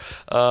forever.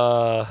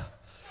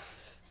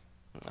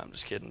 I'm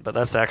just kidding, but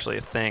that's actually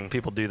a thing.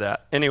 People do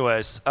that.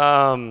 Anyways,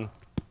 so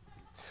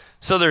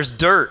there's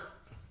dirt.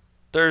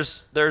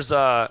 There's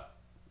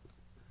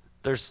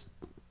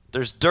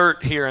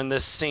dirt here in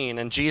this scene,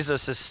 and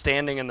Jesus is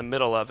standing in the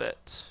middle of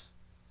it.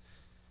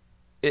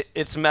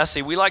 It's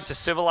messy. We like to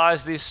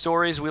civilize these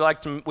stories. We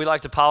like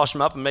to polish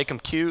them up and make them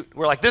cute.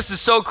 We're like, this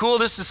is so cool.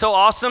 This is so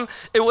awesome.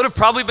 It would have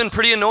probably been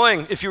pretty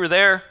annoying if you were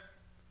there.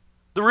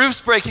 The roof's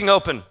breaking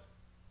open.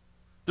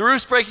 The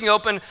roof's breaking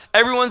open.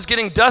 Everyone's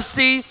getting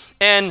dusty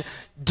and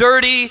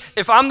dirty.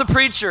 If I'm the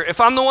preacher, if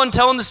I'm the one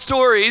telling the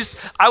stories,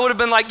 I would have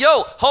been like,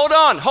 yo, hold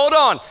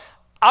on.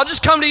 I'll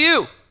just come to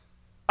you.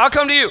 I'll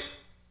come to you.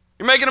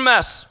 You're making a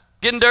mess,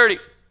 getting dirty.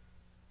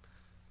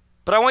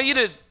 But I want you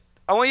to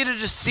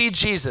just see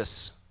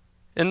Jesus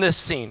in this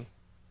scene.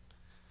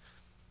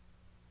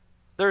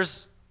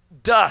 There's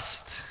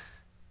dust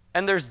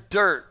and there's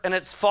dirt, and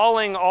it's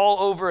falling all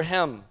over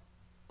him,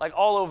 like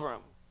all over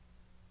him.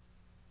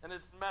 And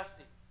it's messy.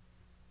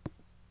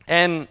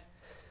 And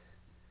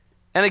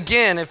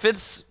again, if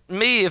it's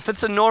me, if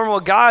it's a normal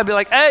guy, I'd be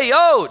like, hey,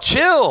 yo,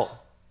 chill.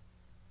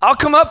 I'll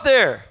come up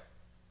there.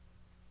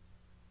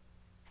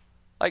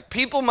 Like,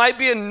 people might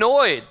be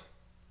annoyed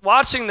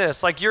watching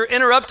this. Like, you're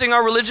interrupting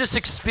our religious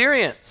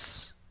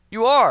experience.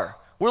 You are.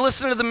 We're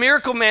listening to the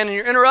Miracle Man, and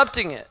you're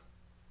interrupting it.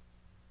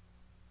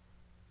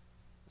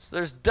 So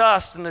there's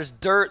dust and there's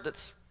dirt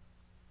that's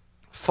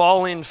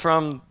falling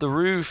from the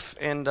roof,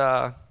 and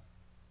the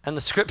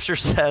scripture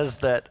says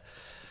that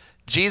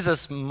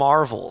Jesus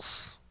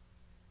marvels.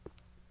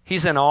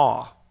 He's in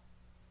awe.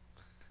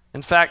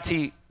 In fact,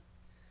 he's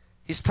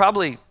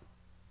probably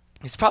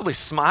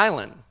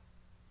smiling.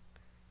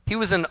 He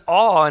was in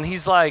awe, and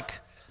he's like,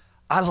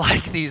 I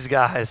like these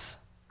guys.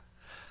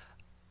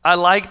 I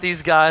like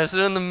these guys.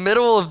 They're in the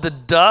middle of the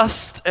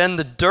dust and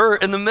the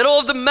dirt, in the middle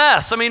of the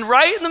mess. I mean,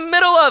 right in the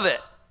middle of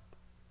it.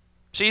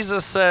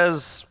 Jesus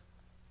says,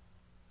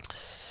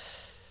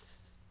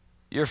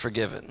 you're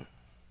forgiven.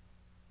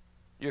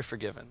 You're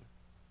forgiven.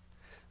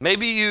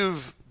 Maybe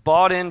you've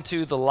bought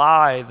into the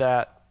lie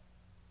that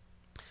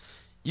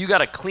you got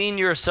to clean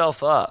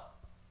yourself up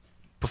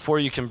before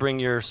you can bring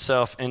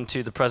yourself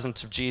into the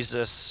presence of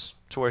Jesus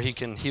to where he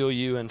can heal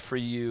you and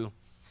free you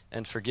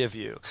and forgive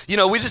you. You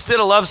know, we just did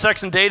a love,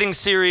 sex, and dating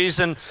series,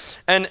 and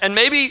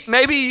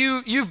maybe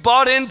you've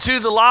bought into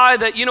the lie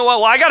that, you know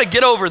what, well, I got to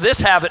get over this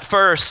habit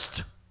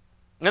first,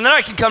 and then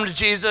I can come to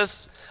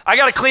Jesus. I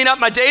got to clean up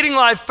my dating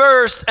life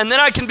first, and then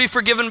I can be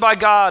forgiven by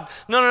God.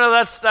 No,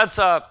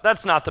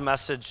 that's not the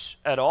message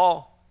at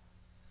all.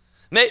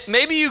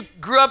 Maybe you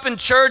grew up in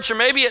church, or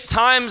maybe at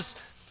times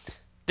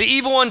the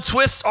evil one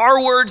twists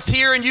our words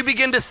here, and you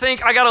begin to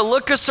think, I got to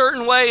look a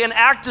certain way and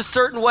act a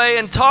certain way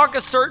and talk a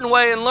certain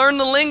way and learn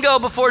the lingo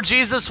before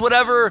Jesus would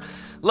ever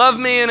love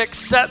me and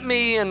accept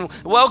me and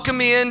welcome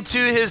me into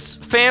his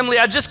family.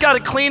 I just got to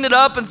clean it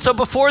up. And so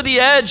before the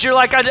edge, you're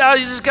like, I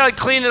just got to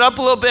clean it up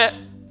a little bit.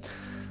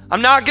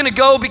 I'm not going to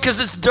go because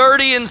it's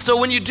dirty. And so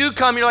when you do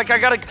come, you're like, I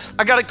got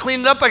to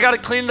clean it up. I got to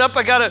clean it up.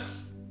 I got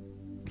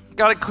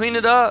to clean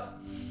it up.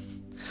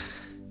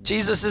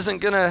 Jesus isn't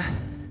going to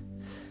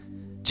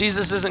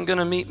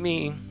meet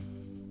me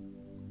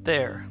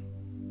there.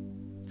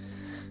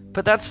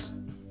 But that's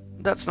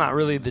not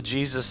really the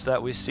Jesus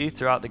that we see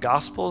throughout the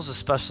Gospels,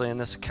 especially in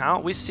this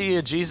account. We see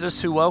a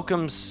Jesus who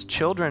welcomes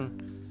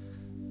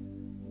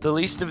children, the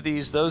least of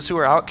these, those who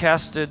are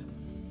outcasted,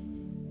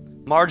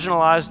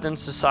 marginalized in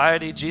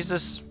society.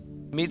 Jesus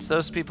meets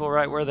those people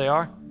right where they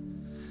are.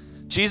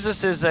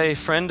 Jesus is a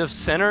friend of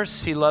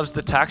sinners. He loves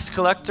the tax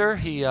collector.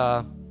 He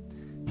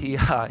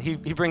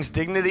brings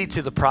dignity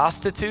to the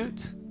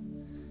prostitute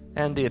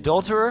and the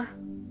adulterer,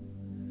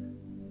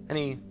 and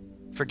he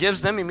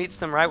forgives them. He meets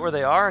them right where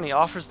they are, and he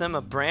offers them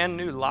a brand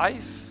new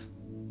life.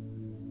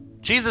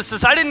 Jesus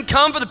says, I didn't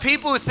come for the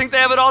people who think they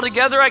have it all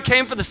together. I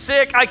came for the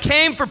sick. I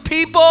came for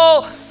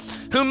people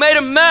who made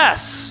a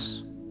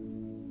mess.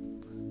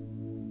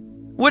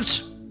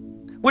 Which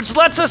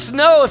lets us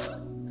know if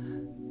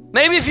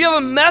you have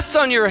a mess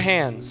on your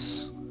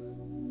hands,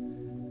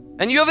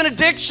 and you have an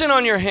addiction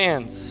on your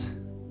hands,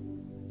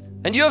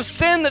 and you have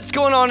sin that's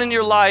going on in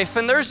your life,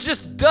 and there's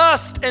just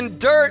dust and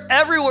dirt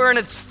everywhere, and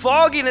it's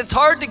foggy, and it's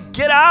hard to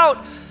get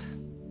out.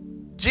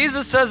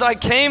 Jesus says, I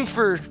came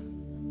for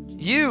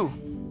you.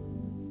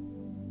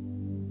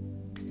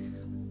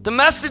 The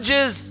message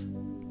is,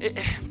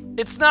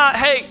 it's not,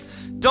 hey,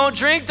 don't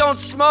drink, don't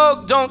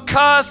smoke, don't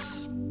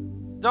cuss,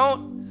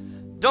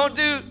 don't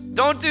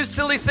do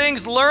silly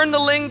things, learn the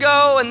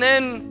lingo, and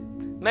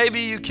then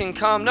maybe you can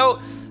come.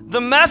 No, the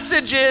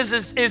message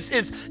is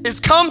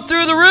come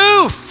through the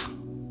roof.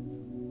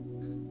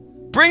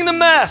 Bring the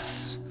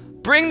mess,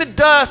 bring the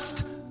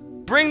dust,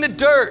 bring the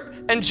dirt.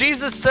 And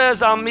Jesus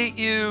says, I'll meet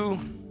you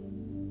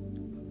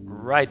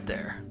right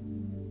there.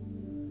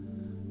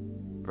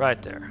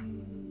 Right there.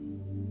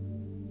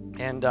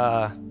 And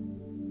I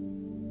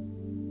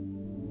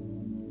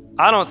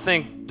don't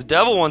think the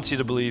devil wants you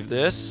to believe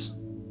this.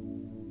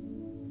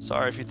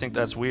 Sorry if you think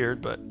that's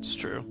weird, but it's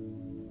true.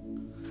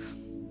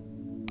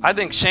 I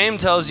think shame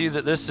tells you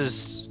that this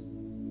is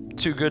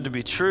too good to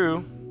be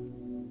true.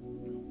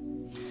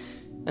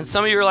 And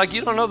some of you are like,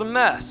 you don't know the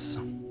mess.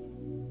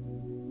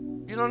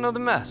 You don't know the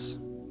mess.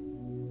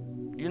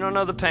 You don't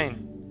know the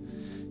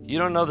pain. You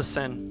don't know the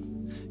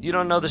sin. You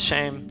don't know the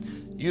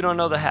shame. You don't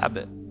know the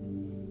habit.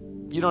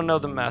 You don't know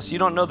the mess. You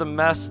don't know the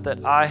mess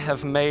that I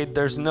have made.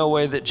 There's no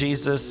way that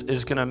Jesus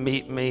is going to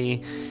meet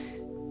me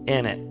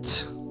in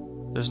it.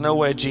 There's no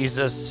way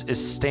Jesus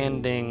is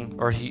standing,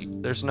 or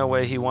there's no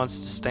way he wants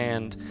to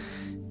stand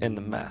in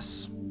the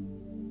mess.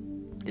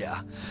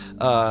 Yeah.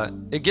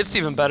 It gets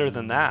even better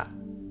than that.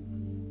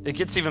 It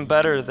gets even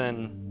better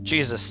than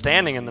Jesus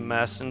standing in the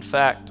mess. In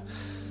fact,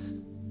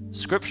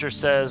 Scripture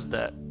says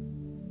that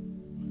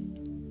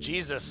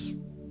Jesus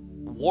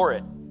wore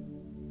it.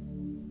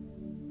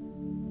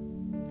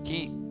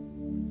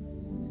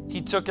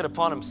 He took it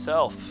upon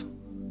himself.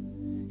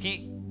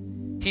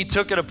 He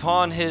took it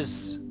upon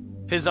his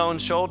own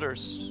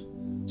shoulders.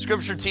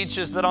 Scripture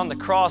teaches that on the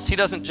cross, he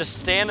doesn't just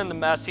stand in the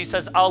mess. He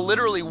says, I'll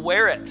literally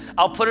wear it.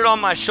 I'll put it on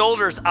my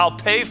shoulders. I'll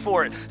pay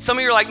for it. Some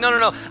of you are like,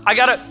 no. I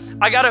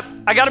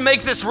gotta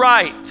make this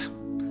right.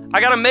 I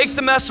gotta make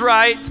the mess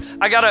right.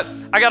 I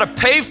gotta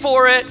pay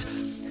for it.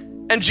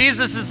 And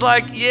Jesus is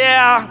like,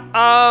 yeah,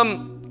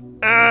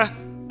 I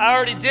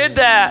already did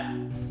that.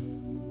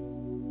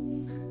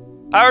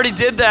 I already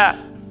did that.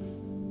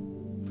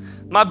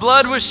 My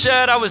blood was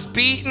shed. I was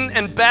beaten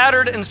and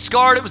battered and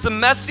scarred. It was the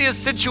messiest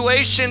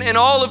situation in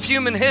all of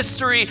human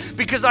history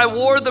because I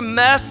wore the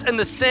mess and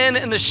the sin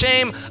and the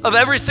shame of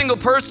every single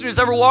person who's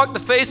ever walked the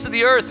face of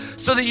the earth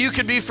so that you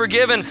could be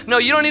forgiven. No,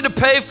 you don't need to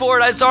pay for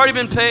it. It's already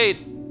been paid.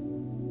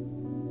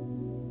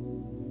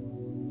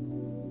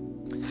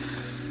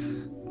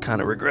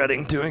 Kind of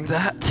regretting doing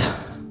that.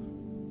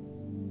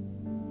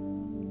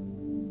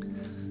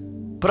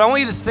 But I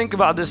want you to think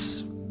about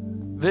this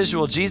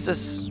visual.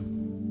 Jesus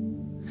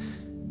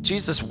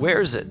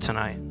wears it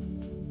tonight.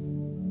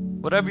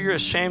 Whatever you're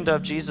ashamed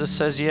of, Jesus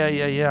says,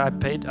 yeah, I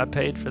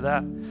paid for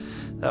that.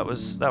 That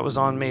was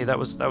on me. I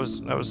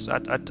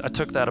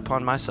took that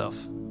upon myself.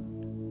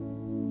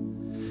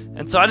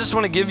 And so I just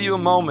want to give you a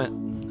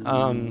moment,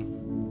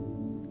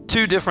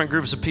 two different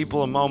groups of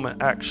people a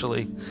moment,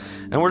 actually.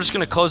 And we're just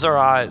going to close our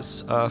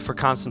eyes for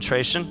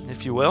concentration,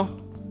 if you will.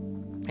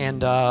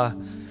 And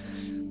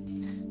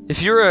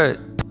if you're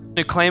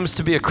who claims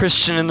to be a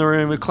Christian in the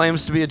room, who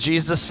claims to be a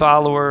Jesus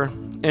follower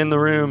in the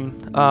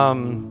room,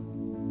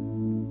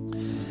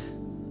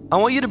 I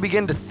want you to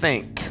begin to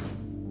think,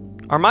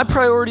 are my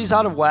priorities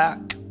out of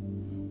whack?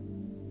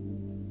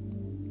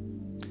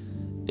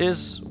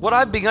 Is what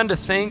I've begun to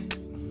think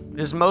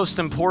is most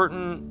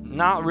important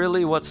not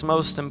really what's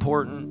most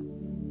important?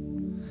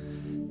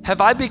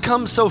 Have I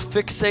become so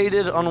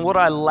fixated on what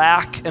I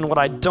lack and what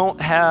I don't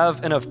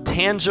have and of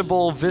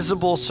tangible,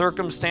 visible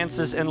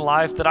circumstances in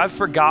life that I've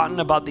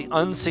forgotten about the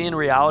unseen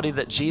reality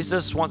that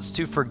Jesus wants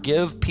to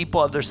forgive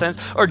people of their sins,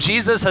 or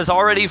Jesus has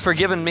already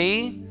forgiven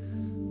me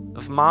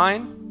of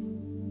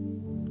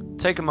mine?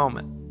 Take a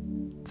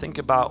moment. Think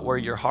about where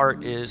your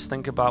heart is.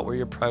 Think about where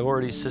your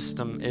priority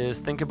system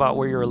is. Think about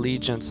where your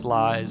allegiance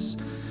lies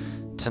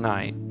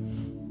tonight.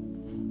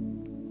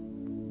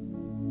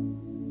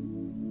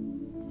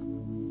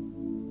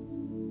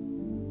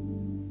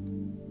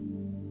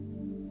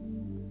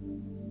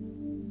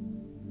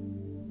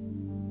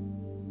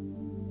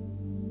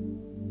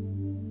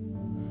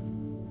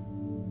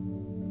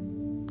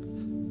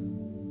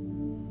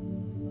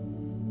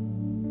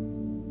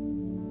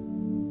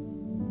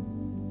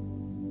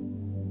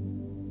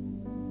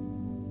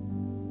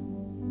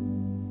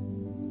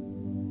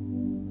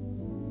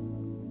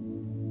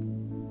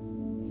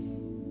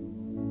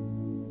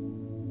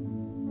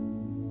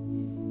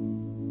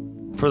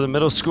 For the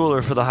middle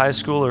schooler, for the high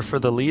schooler, for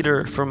the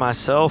leader, for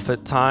myself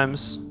at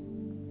times,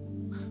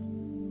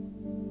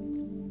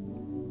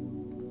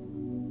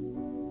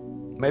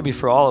 maybe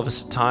for all of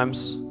us at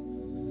times,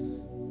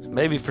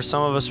 maybe for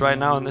some of us right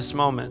now in this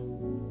moment,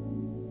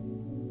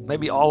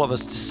 maybe all of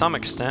us to some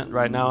extent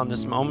right now in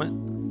this moment,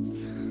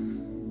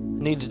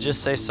 need to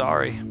just say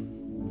sorry.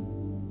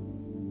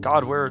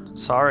 God, we're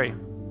sorry.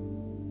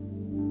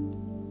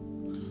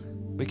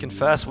 We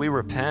confess, we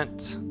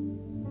repent.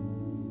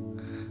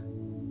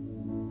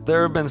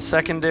 There have been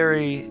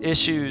secondary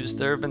issues,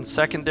 there have been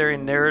secondary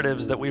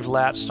narratives that we've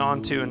latched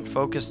onto and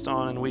focused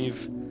on, and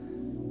we've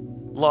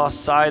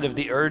lost sight of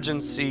the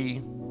urgency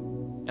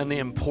and the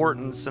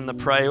importance and the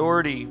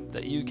priority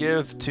that you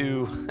give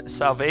to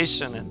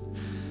salvation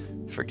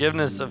and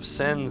forgiveness of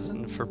sins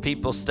and for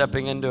people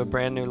stepping into a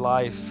brand new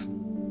life.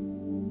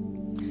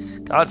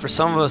 God, for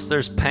some of us,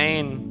 there's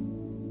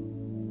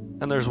pain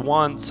and there's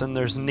wants and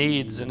there's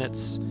needs, and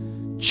it's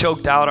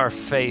choked out our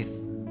faith.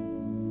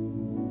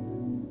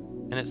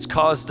 And it's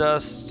caused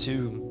us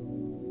to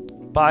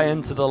buy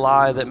into the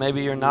lie that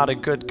maybe you're not a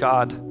good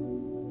God.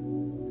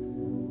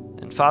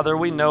 And Father,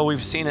 we know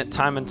we've seen it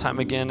time and time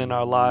again in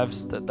our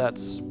lives that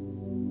it's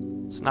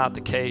not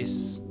the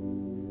case.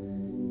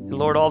 And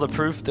Lord, all the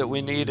proof that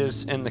we need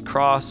is in the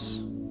cross.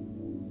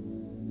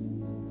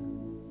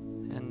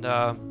 And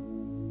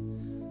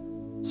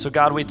so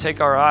God, we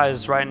take our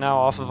eyes right now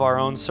off of our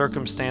own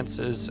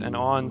circumstances and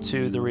on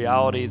to the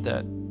reality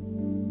that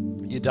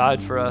you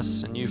died for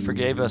us and you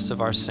forgave us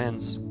of our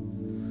sins.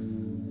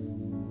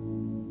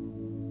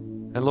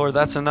 And Lord,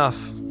 that's enough.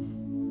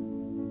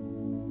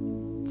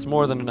 It's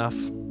more than enough.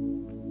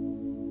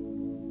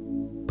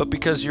 But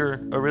because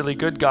you're a really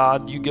good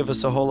God, you give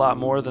us a whole lot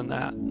more than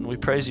that. And we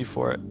praise you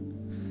for it.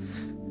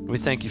 We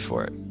thank you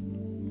for it.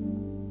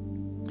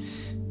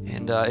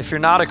 And if you're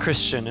not a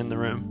Christian in the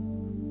room,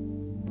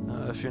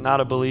 if you're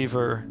not a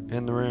believer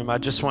in the room, I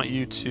just want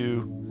you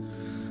to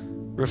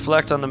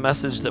reflect on the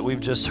message that we've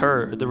just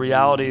heard, the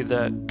reality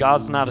that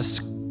God's not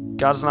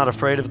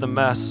afraid of the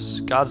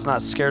mess. God's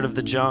not scared of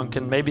the junk.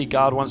 And maybe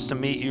God wants to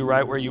meet you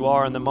right where you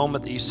are in the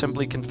moment that you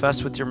simply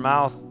confess with your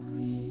mouth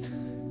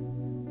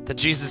that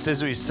Jesus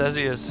is who he says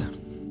he is,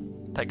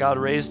 that God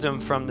raised him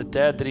from the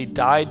dead, that he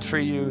died for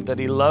you, that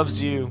he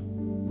loves you,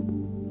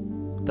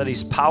 that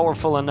he's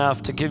powerful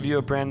enough to give you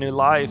a brand new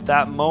life.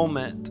 That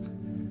moment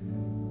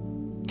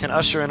can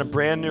usher in a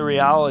brand new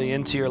reality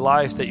into your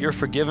life, that you're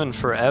forgiven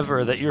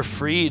forever, that you're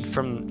freed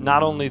from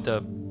not only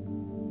the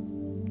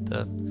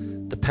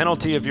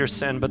penalty of your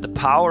sin, but the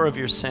power of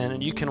your sin,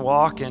 and you can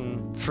walk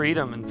in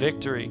freedom and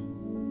victory,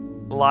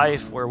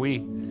 life where we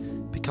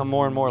become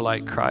more and more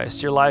like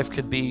Christ. Your life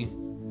could be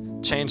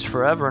changed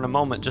forever in a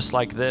moment just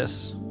like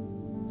this.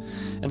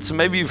 And so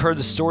maybe you've heard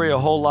the story a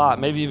whole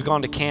lot. Maybe you've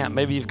gone to camp,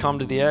 maybe you've come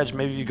to the edge,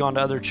 maybe you've gone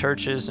to other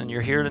churches, and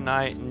you're here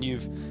tonight and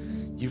you've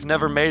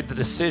never made the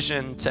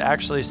decision to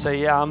actually say,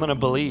 yeah, I'm going to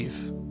believe.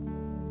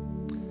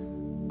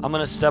 I'm going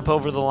to step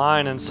over the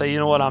line and say, you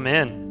know what, I'm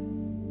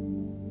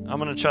in. I'm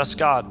going to trust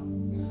God.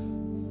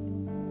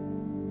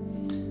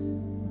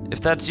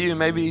 If that's you,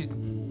 maybe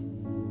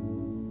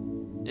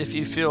if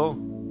you feel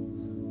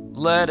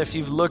led, if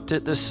you've looked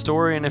at this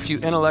story and if you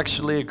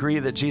intellectually agree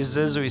that Jesus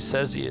is who he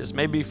says he is,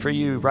 maybe for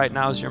you right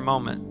now is your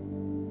moment.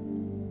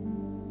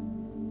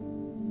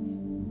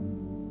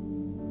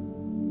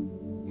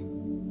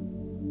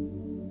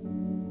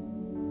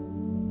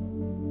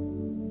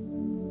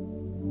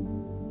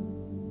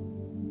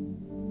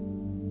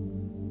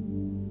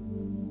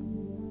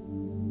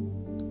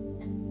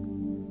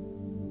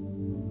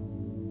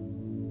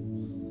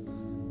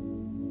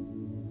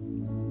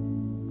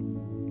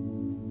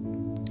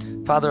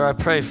 Father, I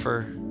pray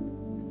for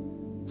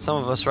some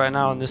of us right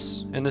now in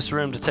this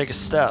room to take a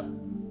step,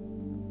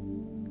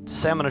 to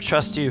say, I'm going to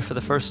trust you for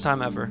the first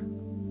time ever.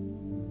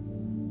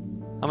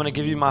 I'm going to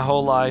give you my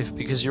whole life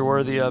because you're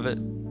worthy of it,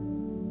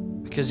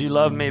 because you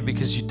love me,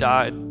 because you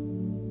died,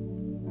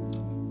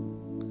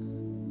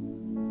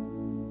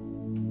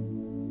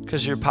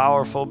 because you're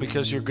powerful,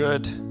 because you're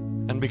good,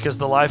 and because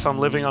the life I'm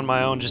living on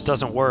my own just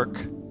doesn't work,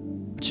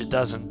 which it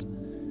doesn't.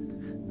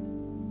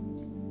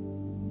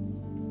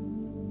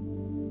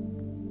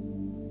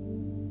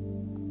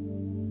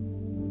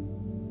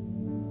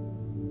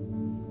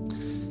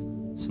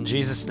 It's in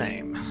Jesus'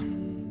 name.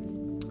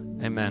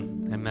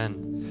 Amen.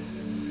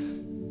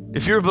 Amen.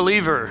 If you're a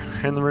believer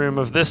in the room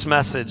of this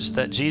message,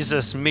 that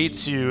Jesus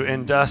meets you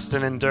in dust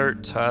and in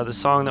dirt, the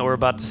song that we're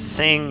about to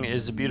sing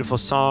is a beautiful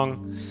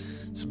song.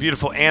 It's a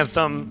beautiful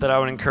anthem that I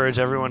would encourage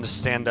everyone to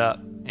stand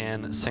up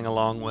and sing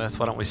along with.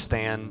 Why don't we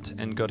stand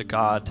and go to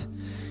God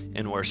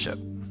in worship?